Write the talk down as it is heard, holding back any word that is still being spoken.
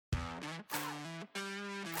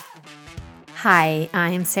Hi,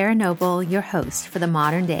 I'm Sarah Noble, your host for the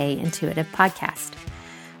Modern Day Intuitive Podcast.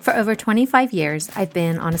 For over 25 years, I've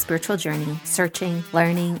been on a spiritual journey, searching,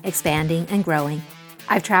 learning, expanding, and growing.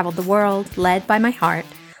 I've traveled the world, led by my heart,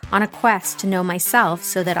 on a quest to know myself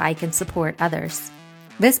so that I can support others.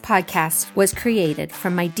 This podcast was created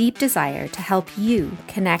from my deep desire to help you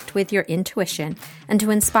connect with your intuition and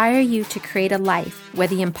to inspire you to create a life where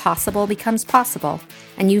the impossible becomes possible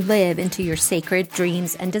and you live into your sacred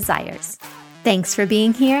dreams and desires. Thanks for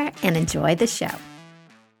being here and enjoy the show.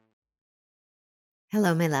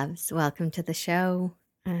 Hello, my loves. Welcome to the show.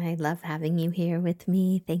 I love having you here with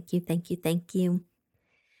me. Thank you, thank you, thank you.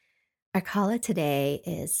 Our caller today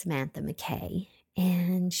is Samantha Mackay,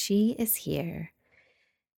 and she is here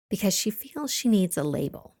because she feels she needs a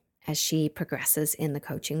label as she progresses in the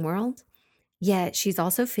coaching world. Yet she's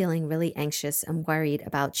also feeling really anxious and worried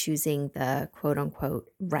about choosing the quote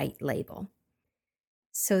unquote right label.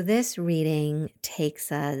 So this reading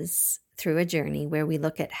takes us through a journey where we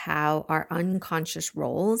look at how our unconscious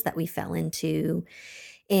roles that we fell into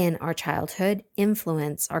in our childhood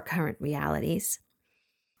influence our current realities.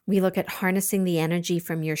 We look at harnessing the energy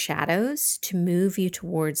from your shadows to move you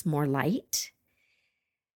towards more light.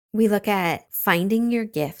 We look at finding your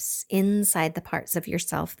gifts inside the parts of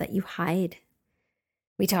yourself that you hide.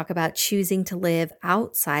 We talk about choosing to live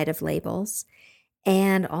outside of labels,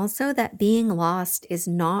 and also that being lost is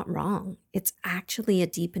not wrong. It's actually a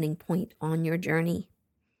deepening point on your journey.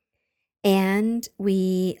 And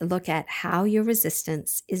we look at how your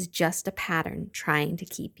resistance is just a pattern trying to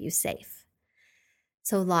keep you safe.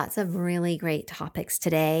 So lots of really great topics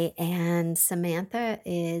today. And Samantha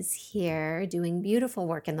is here doing beautiful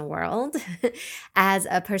work in the world as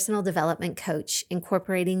a personal development coach,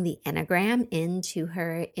 incorporating the Enneagram into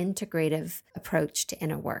her integrative approach to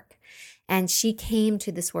inner work. And she came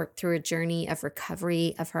to this work through a journey of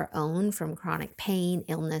recovery of her own from chronic pain,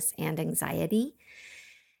 illness, and anxiety.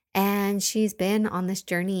 And she's been on this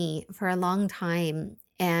journey for a long time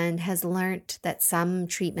and has learned that some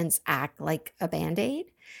treatments act like a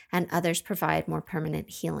Band-Aid and others provide more permanent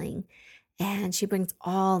healing. And she brings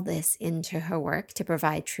all this into her work to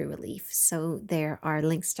provide true relief. So there are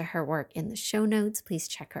links to her work in the show notes. Please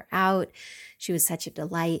check her out. She was such a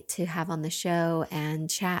delight to have on the show and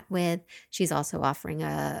chat with. She's also offering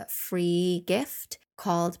a free gift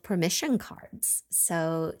called permission cards.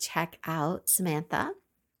 So check out Samantha.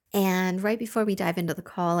 And right before we dive into the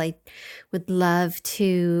call, I would love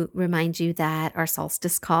to remind you that our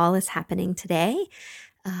solstice call is happening today.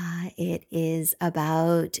 It is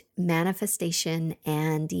about manifestation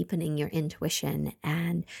and deepening your intuition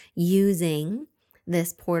and using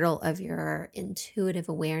this portal of your intuitive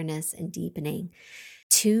awareness and deepening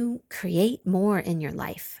to create more in your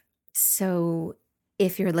life. So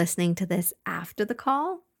if you're listening to this after the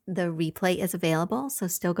call, the replay is available. So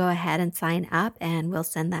still go ahead and sign up and we'll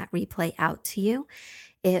send that replay out to you.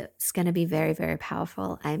 It's going to be very, very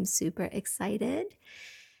powerful. I'm super excited.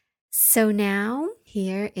 So now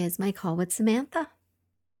here is my call with Samantha.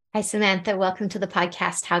 Hi, Samantha. Welcome to the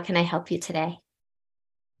podcast. How can I help you today?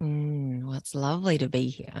 Well, it's lovely to be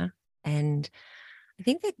here. And I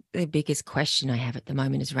think that the biggest question I have at the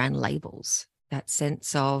moment is around labels, that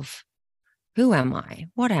sense of who am I?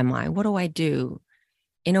 What am I? What do I do?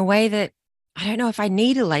 In a way that I don't know if I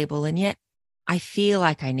need a label, and yet I feel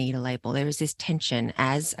like I need a label. There is this tension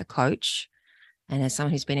as a coach and as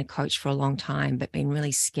someone who's been a coach for a long time, but been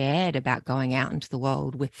really scared about going out into the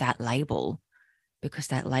world with that label, because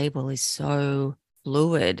that label is so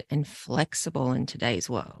fluid and flexible in today's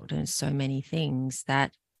world. And so many things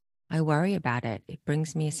that I worry about it. It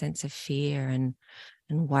brings me a sense of fear and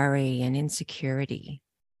worry and insecurity.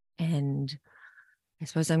 And I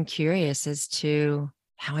suppose I'm curious as to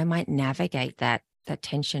how I might navigate that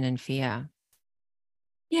tension and fear.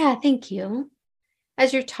 Yeah, thank you.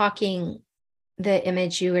 As you're talking, the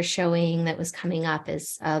image you were showing that was coming up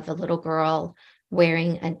is of a little girl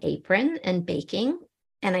wearing an apron and baking.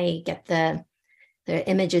 And I get the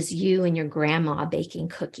image is you and your grandma baking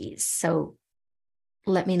cookies. So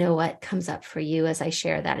let me know what comes up for you as I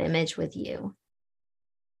share that image with you.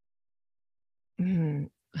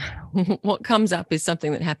 What comes up is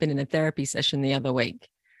something that happened in a therapy session the other week,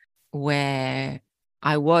 where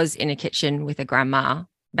I was in a kitchen with a grandma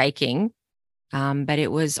baking, but it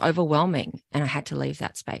was overwhelming and I had to leave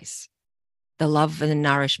that space. The love and the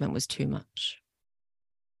nourishment was too much.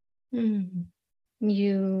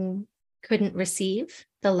 You couldn't receive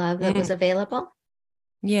the love that was available?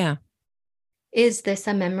 Yeah. Is this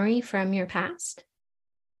a memory from your past?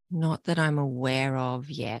 Not that I'm aware of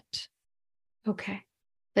yet. Okay.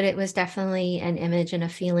 But it was definitely an image and a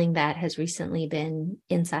feeling that has recently been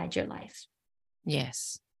inside your life.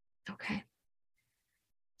 Yes. Okay.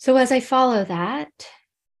 So as I follow that,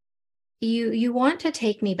 you want to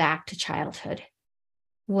take me back to childhood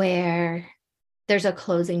where there's a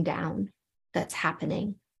closing down that's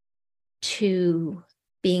happening to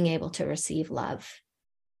being able to receive love,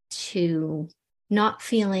 to not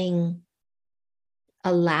feeling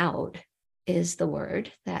allowed is the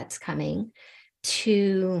word that's coming,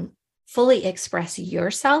 to fully express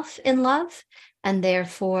yourself in love. And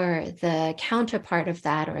therefore the counterpart of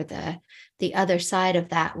that, or the other side of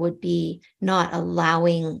that, would be not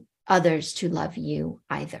allowing others to love you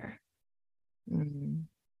either. Mm.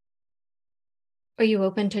 Are you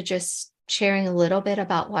open to just sharing a little bit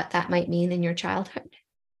about what that might mean in your childhood?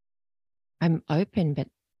 I'm open, but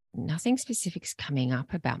nothing specific's coming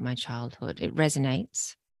up about my childhood. It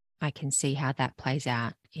resonates. I can see how that plays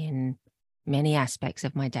out in many aspects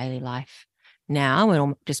of my daily life now,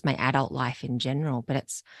 and just my adult life in general, but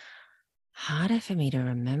it's harder for me to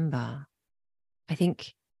remember. I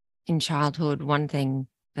think in childhood, one thing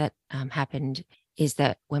that happened is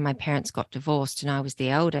that when my parents got divorced and I was the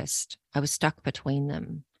eldest, I was stuck between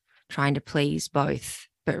them, trying to please both,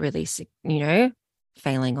 but really,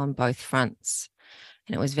 failing on both fronts.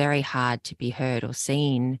 And it was very hard to be heard or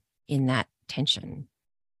seen in that tension.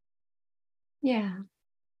 Yeah,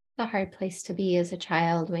 the hard place to be as a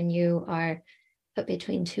child when you are put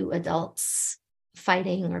between two adults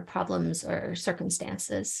fighting or problems or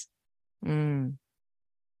circumstances. Mm,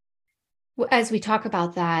 As we talk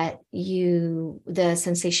about that, the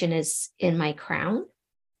sensation is in my crown,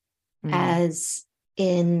 mm. as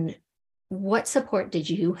in, what support did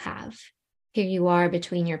you have? Here you are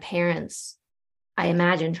between your parents, I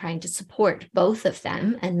imagine trying to support both of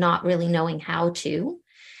them and not really knowing how to.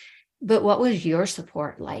 But what was your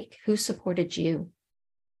support like? Who supported you?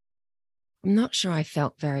 I'm not sure I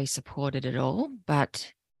felt very supported at all,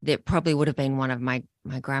 but there probably would have been one of my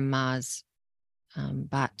grandmas.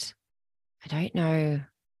 But I don't know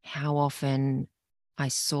how often I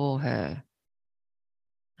saw her.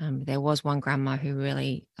 There was one grandma who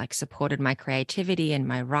really supported my creativity and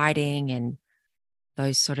my writing and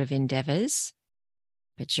those sort of endeavors.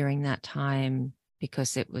 But during that time,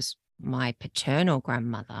 because it was my paternal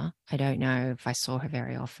grandmother, I don't know if I saw her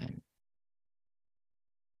very often.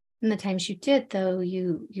 And the times you did, though,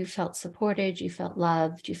 you felt supported, you felt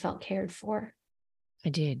loved, you felt cared for. I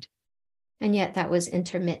did. And yet that was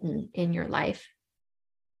intermittent in your life.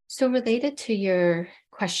 So related to your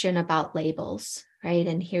question about labels, right?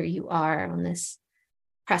 And here you are on this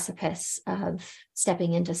precipice of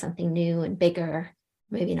stepping into something new and bigger,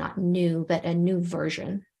 maybe not new, but a new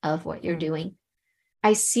version of what you're Mm. doing.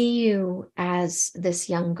 I see you as this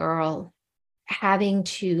young girl having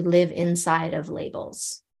to live inside of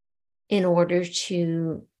labels in order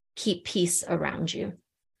to keep peace around you.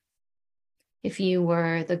 If you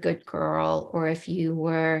were the good girl, or if you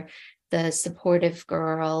were the supportive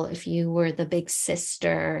girl, if you were the big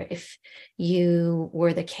sister, if you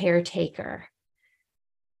were the caretaker,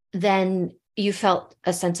 then you felt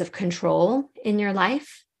a sense of control in your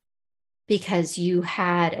life because you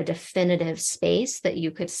had a definitive space that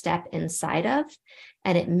you could step inside of.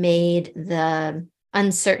 And it made the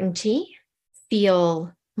uncertainty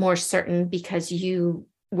feel more certain because you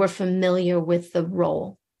were familiar with the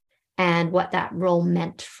role and what that role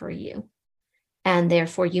meant for you. And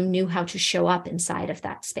therefore, you knew how to show up inside of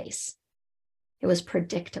that space. It was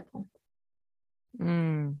predictable.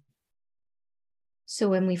 Mm. So,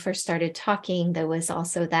 when we first started talking, there was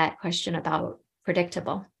also that question about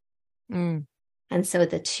predictable. Mm. And so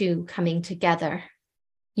the two coming together,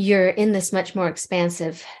 you're in this much more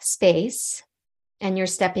expansive space and you're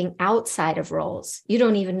stepping outside of roles. You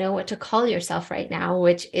don't even know what to call yourself right now,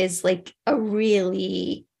 which is like a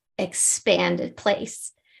really expanded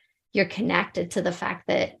place. You're connected to the fact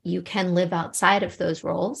that you can live outside of those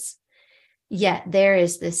roles. Yet there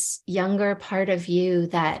is this younger part of you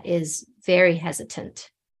that is very hesitant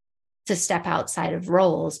to step outside of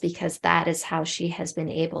roles because that is how she has been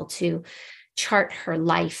able to chart her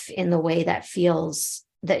life in the way that feels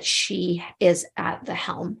that she is at the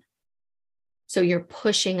helm. So you're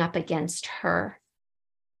pushing up against her.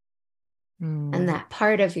 And Mm. that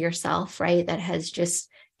part of yourself, right, that has just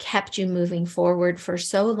kept you moving forward for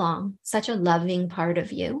so long, such a loving part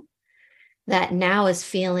of you, that now is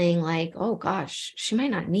feeling like, oh gosh, she might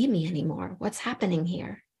not need me anymore. What's happening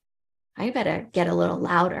here? I better get a little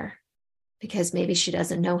louder because maybe she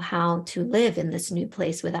doesn't know how to live in this new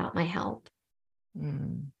place without my help.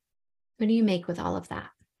 Mm. What do you make with all of that?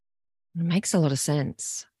 It makes a lot of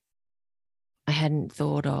sense. I hadn't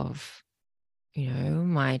thought of,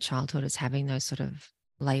 my childhood as having those sort of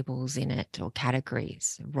labels in it or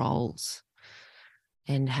categories, roles.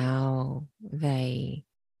 and how they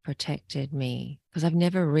protected me, because I've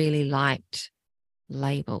never really liked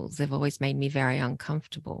labels. They've always made me very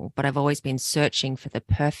uncomfortable, but I've always been searching for the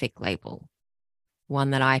perfect label,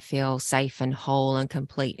 one that I feel safe and whole and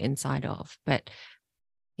complete inside of. But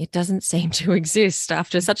it doesn't seem to exist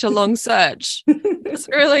after such a long search. It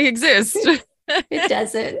doesn't really exist. It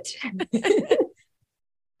doesn't.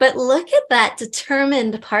 But look at that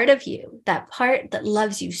determined part of you, that part that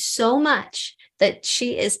loves you so much that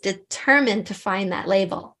she is determined to find that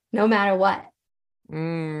label no matter what.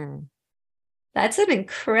 Mm. That's an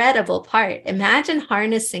incredible part. Imagine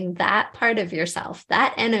harnessing that part of yourself,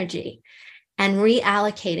 that energy, and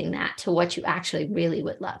reallocating that to what you actually really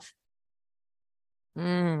would love.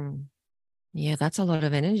 Mm. Yeah, that's a lot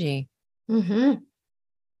of energy. Mm-hmm.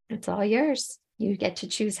 It's all yours. You get to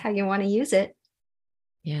choose how you want to use it.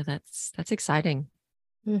 Yeah, that's exciting.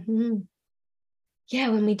 Mm-hmm. Yeah,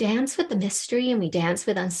 when we dance with the mystery and we dance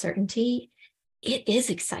with uncertainty, it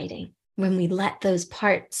is exciting when we let those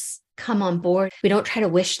parts come on board. We don't try to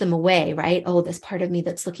wish them away, right? Oh, this part of me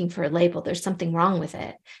that's looking for a label, there's something wrong with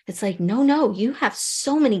it. It's like, no, no, you have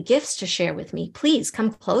so many gifts to share with me. Please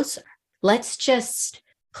come closer. Let's just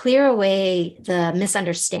clear away the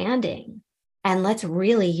misunderstanding and let's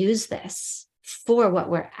really use this for what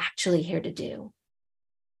we're actually here to do.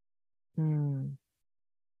 Mm.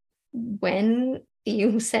 When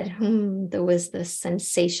you said, there was this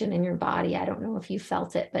sensation in your body. I don't know if you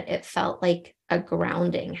felt it, but it felt like a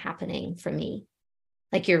grounding happening for me.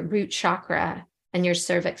 Like your root chakra and your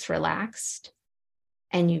cervix relaxed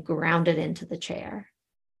and you grounded into the chair.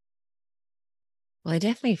 Well, I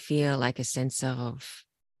definitely feel like a sense of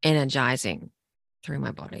energizing through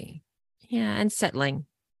my body. Yeah, and settling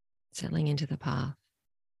into the path.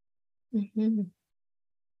 Mm-hmm.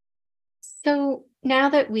 So now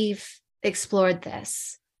that we've explored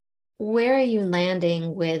this, where are you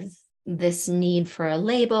landing with this need for a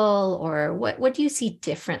label, or what do you see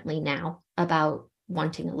differently now about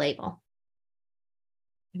wanting a label?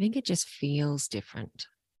 I think it just feels different.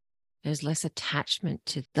 There's less attachment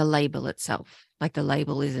to the label itself. Like the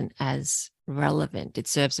label isn't as relevant. It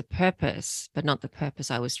serves a purpose, but not the purpose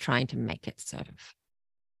I was trying to make it serve.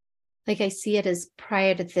 Like I see it as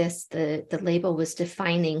prior to this, the label was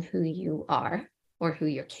defining who you are or who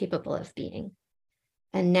you're capable of being.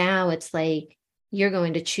 And now it's like you're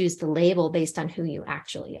going to choose the label based on who you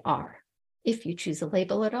actually are, if you choose a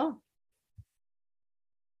label at all.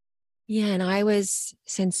 Yeah, and I was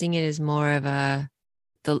sensing it as more of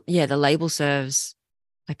the label serves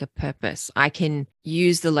like a purpose. I can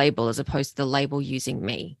use the label as opposed to the label using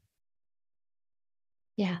me.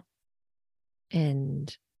 Yeah.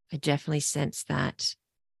 And I definitely sense that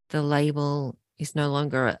the label is no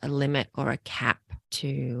longer a limit or a cap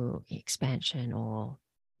to expansion or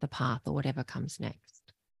the path or whatever comes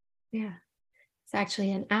next. Yeah. It's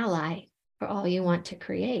actually an ally for all you want to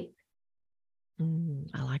create.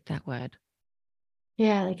 I like that word.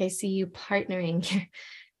 Yeah. Like I see you partnering,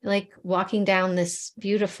 like walking down this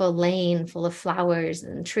beautiful lane full of flowers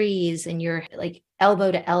and trees, and you're like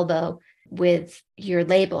elbow to elbow with your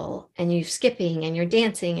label, and you're skipping and you're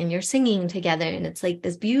dancing and you're singing together. And it's like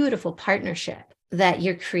this beautiful partnership that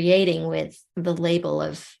you're creating with the label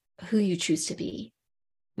of who you choose to be.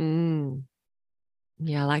 Mm.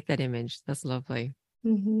 Yeah, I like that image. That's lovely.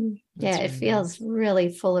 Mm-hmm. Yeah, That's it really feels nice. really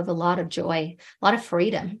full of a lot of joy, a lot of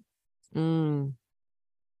freedom. Mm.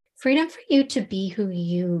 Freedom for you to be who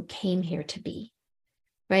you came here to be,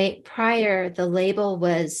 right? Prior, the label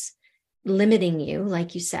was limiting you,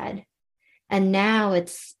 like you said. And now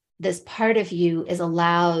it's this part of you is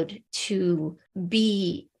allowed to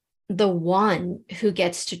be the one who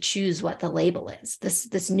gets to choose what the label is.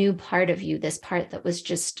 This new part of you, this part that was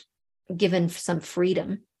just given some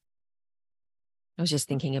freedom. I was just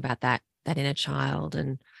thinking about that inner child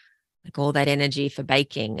and like all that energy for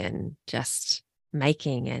baking and just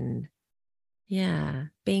making and yeah,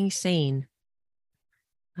 being seen.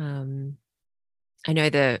 Um, I know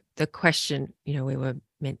the question, we were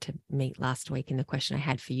meant to meet last week, and the question I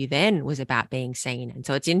had for you then was about being seen. And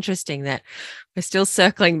so it's interesting that we're still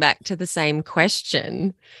circling back to the same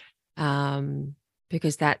question.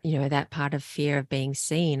 Because that part of fear of being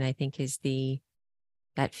seen, I think, is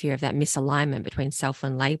that fear of that misalignment between self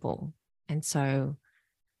and label. And so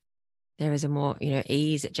there is a more,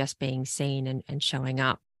 ease at just being seen and showing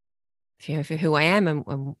up for who I am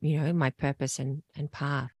and my purpose and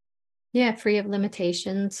path. Yeah, free of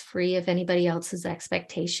limitations, free of anybody else's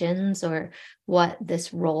expectations or what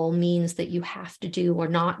this role means that you have to do or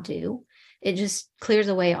not do. It just clears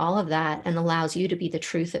away all of that and allows you to be the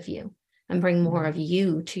truth of you and bring more Mm. of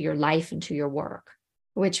you to your life and to your work.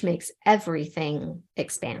 which makes everything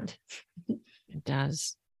expand. It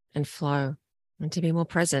does. And flow, and to be more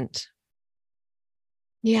present.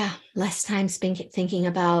 Yeah, less time thinking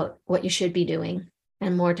about what you should be doing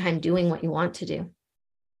and more time doing what you want to do.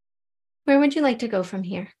 Where would you like to go from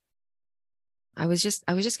here? I was just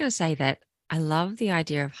going to say that I love the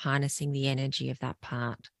idea of harnessing the energy of that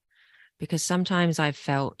part, because sometimes I've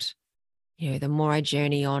felt, the more I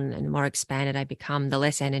journey on and the more expanded I become, the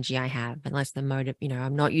less energy I have and less the motive,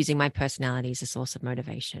 I'm not using my personality as a source of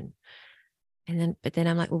motivation. But then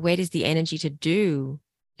I'm like, well, where does the energy to do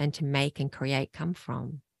and to make and create come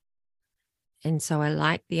from? And so I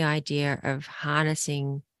like the idea of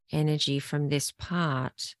harnessing energy from this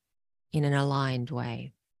part in an aligned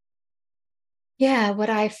way. Yeah, what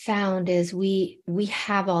I've found is we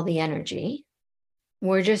have all the energy.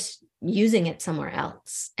 We're just using it somewhere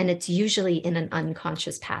else. And it's usually in an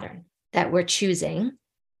unconscious pattern that we're choosing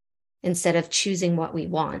instead of choosing what we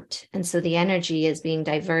want. And so the energy is being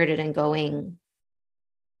diverted and going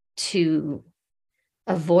to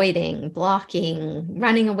avoiding, blocking,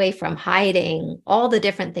 running away from, hiding, all the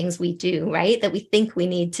different things we do, right? That we think we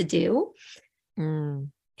need to do. Mm,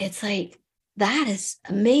 It's like, that is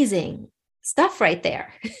amazing stuff right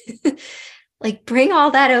there. Like, bring all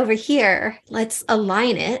that over here. Let's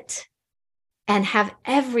align it and have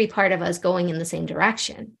every part of us going in the same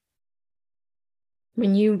direction.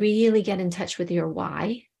 When you really get in touch with your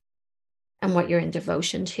why and what you're in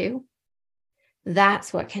devotion to,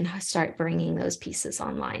 that's what can start bringing those pieces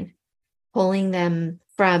online, pulling them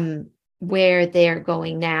from where they're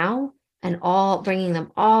going now and all bringing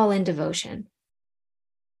them all in devotion.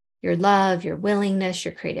 Your love, your willingness,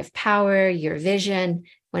 your creative power, your vision,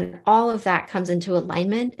 when all of that comes into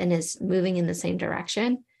alignment and is moving in the same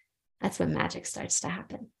direction, that's when magic starts to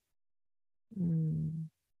happen. mm,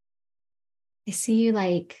 I see you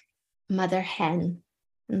like mother hen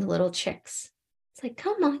and the little chicks. It's like,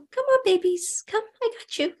 come on, babies, come, I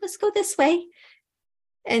got you. Let's go this way.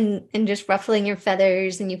 And just ruffling your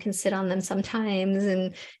feathers, and you can sit on them sometimes,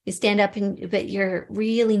 and you stand up, but you're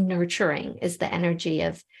really nurturing is the energy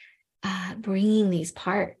of bringing these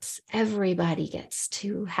parts. Everybody gets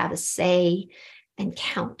to have a say and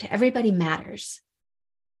count. Everybody matters.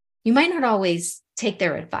 You might not always take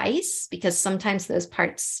their advice because sometimes those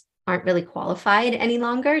parts aren't really qualified any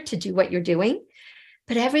longer to do what you're doing,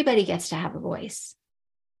 but everybody gets to have a voice.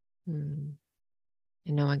 mm.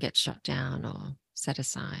 And no one gets shut down or set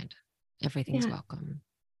aside. Everything's Yeah. welcome.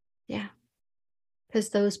 Yeah. Because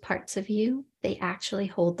those parts of you, they actually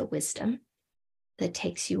hold the wisdom that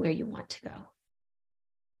takes you where you want to go.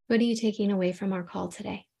 What are you taking away from our call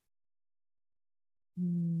today?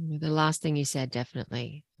 The last thing you said,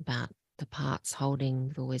 definitely about the parts holding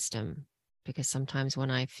the wisdom, because sometimes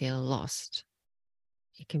when I feel lost,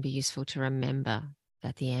 it can be useful to remember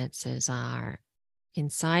that the answers are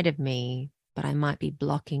inside of me, but I might be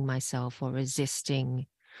blocking myself or resisting,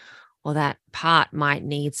 or that part might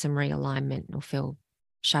need some realignment or feel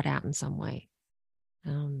shut out in some way.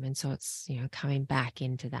 And so it's, coming back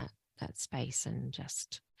into that space and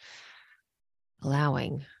just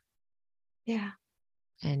allowing. Yeah.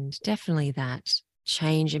 And definitely that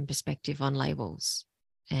change in perspective on labels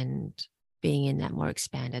and being in that more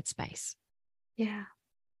expanded space. Yeah.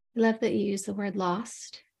 I love that you use the word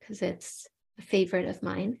lost because it's a favorite of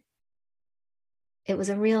mine. It was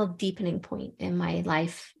a real deepening point in my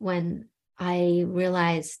life when I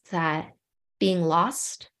realized that being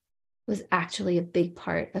lost was actually a big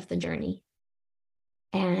part of the journey,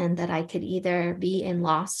 and that I could either be in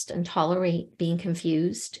lost and tolerate being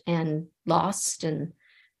confused and lost and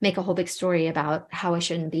make a whole big story about how I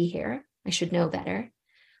shouldn't be here. I should know better.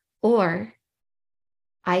 Or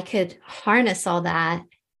I could harness all that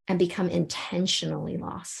and become intentionally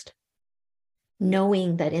lost,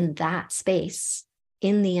 knowing that in that space,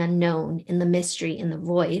 in the unknown, in the mystery, in the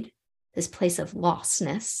void, this place of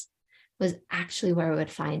lostness was actually where I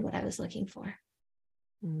would find what I was looking for.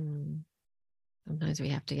 Mm. Sometimes we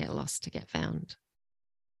have to get lost to get found.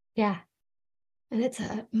 Yeah. And it's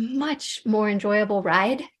a much more enjoyable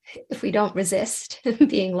ride if we don't resist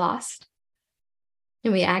being lost.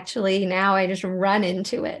 And we actually, now I just run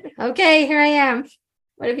into it. Okay, here I am.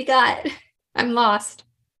 What have you got? I'm lost.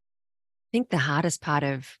 I think the hardest part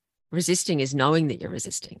of resisting is knowing that you're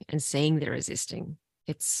resisting and seeing that you're resisting.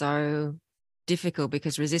 It's so difficult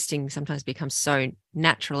because resisting sometimes becomes so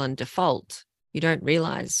natural and default. You don't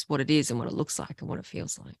realize what it is and what it looks like and what it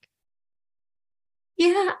feels like.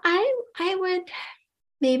 Yeah, I would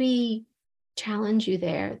maybe challenge you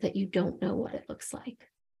there that you don't know what it looks like.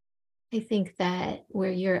 I think that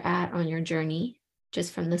where you're at on your journey,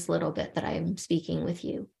 just from this little bit that I'm speaking with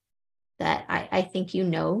you, that I think you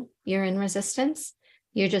know you're in resistance.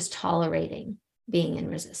 You're just tolerating being in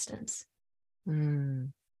resistance.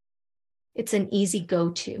 Mm. It's an easy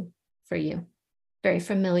go-to for you, very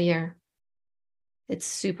familiar. It's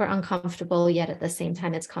super uncomfortable, yet at the same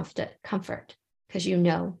time, it's comfort because you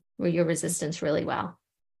know where your resistance really well.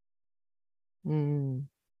 Mm.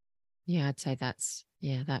 Yeah, I'd say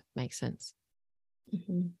that makes sense.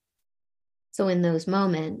 Mm-hmm. So in those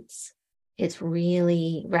moments, it's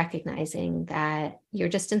really recognizing that you're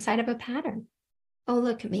just inside of a pattern. Oh,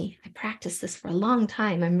 look at me. I practiced this for a long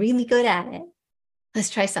time. I'm really good at it. Let's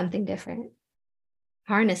try something different.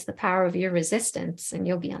 Harness the power of your resistance and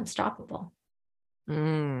you'll be unstoppable.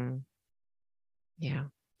 Mm. Yeah,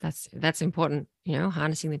 that's important,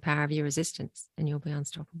 harnessing the power of your resistance and you'll be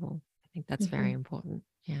unstoppable. I think that's very Mm-hmm. important.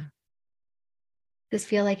 Yeah, Does this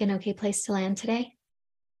feel like an okay place to land today?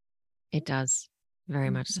 it does. Very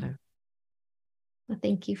much Mm-hmm. so. Well,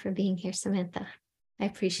 thank you for being here, Samantha. I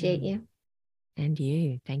appreciate Mm. you. And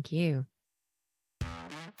you, thank you.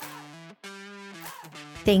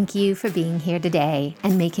 Thank you for being here today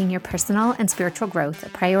and making your personal and spiritual growth a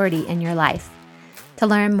priority in your life. To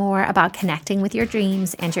learn more about connecting with your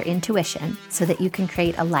dreams and your intuition so that you can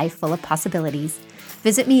create a life full of possibilities,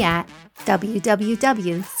 visit me at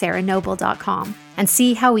www.sarahnoble.com and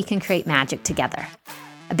see how we can create magic together.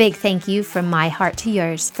 A big thank you from my heart to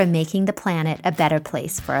yours for making the planet a better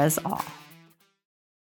place for us all.